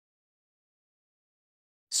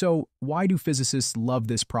So, why do physicists love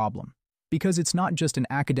this problem? Because it's not just an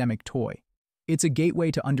academic toy. It's a gateway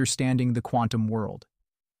to understanding the quantum world.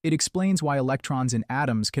 It explains why electrons in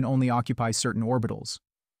atoms can only occupy certain orbitals.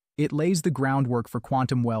 It lays the groundwork for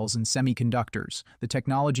quantum wells and semiconductors, the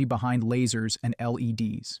technology behind lasers and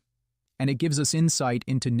LEDs. And it gives us insight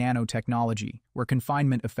into nanotechnology, where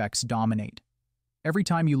confinement effects dominate. Every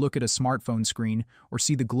time you look at a smartphone screen or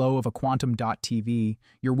see the glow of a quantum dot TV,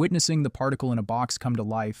 you're witnessing the particle in a box come to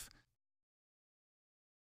life.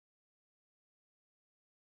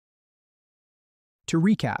 To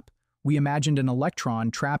recap, we imagined an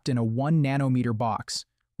electron trapped in a 1 nanometer box.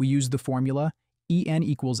 We used the formula En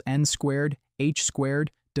equals n squared h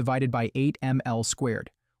squared divided by 8 ml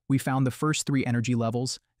squared. We found the first three energy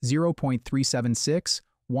levels, 0.376,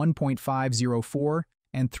 1.504,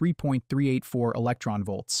 and 3.384 electron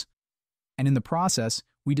volts. And in the process,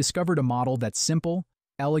 we discovered a model that's simple,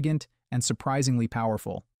 elegant, and surprisingly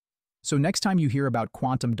powerful. So next time you hear about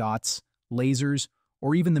quantum dots, lasers,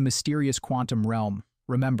 or even the mysterious quantum realm,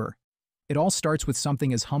 remember, it all starts with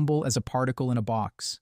something as humble as a particle in a box.